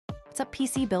up,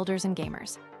 PC builders and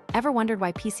gamers? Ever wondered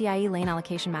why PCIe lane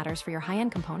allocation matters for your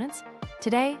high-end components?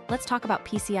 Today, let's talk about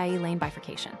PCIe lane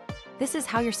bifurcation. This is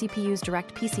how your CPU's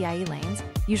direct PCIe lanes,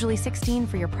 usually 16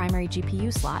 for your primary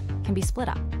GPU slot, can be split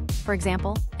up. For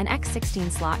example, an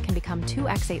X16 slot can become 2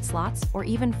 X8 slots or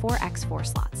even 4 X4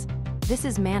 slots. This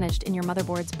is managed in your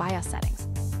motherboard's BIOS settings.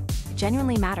 It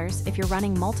genuinely matters if you're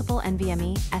running multiple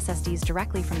NVMe SSDs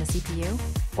directly from the CPU,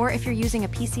 or if you're using a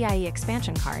PCIe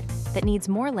expansion card that needs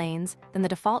more lanes than the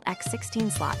default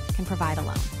X16 slot can provide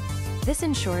alone. This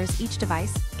ensures each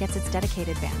device gets its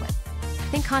dedicated bandwidth.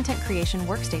 Think content creation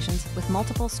workstations with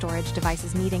multiple storage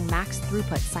devices needing max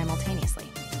throughput simultaneously.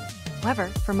 However,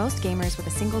 for most gamers with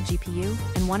a single GPU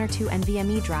and 1 or 2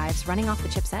 NVMe drives running off the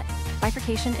chipset,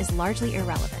 bifurcation is largely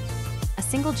irrelevant. A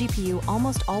single GPU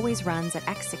almost always runs at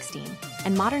X16,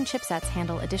 and modern chipsets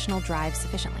handle additional drives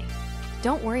sufficiently.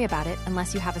 Don't worry about it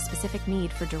unless you have a specific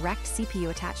need for direct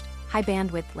CPU-attached,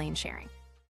 high-bandwidth lane sharing.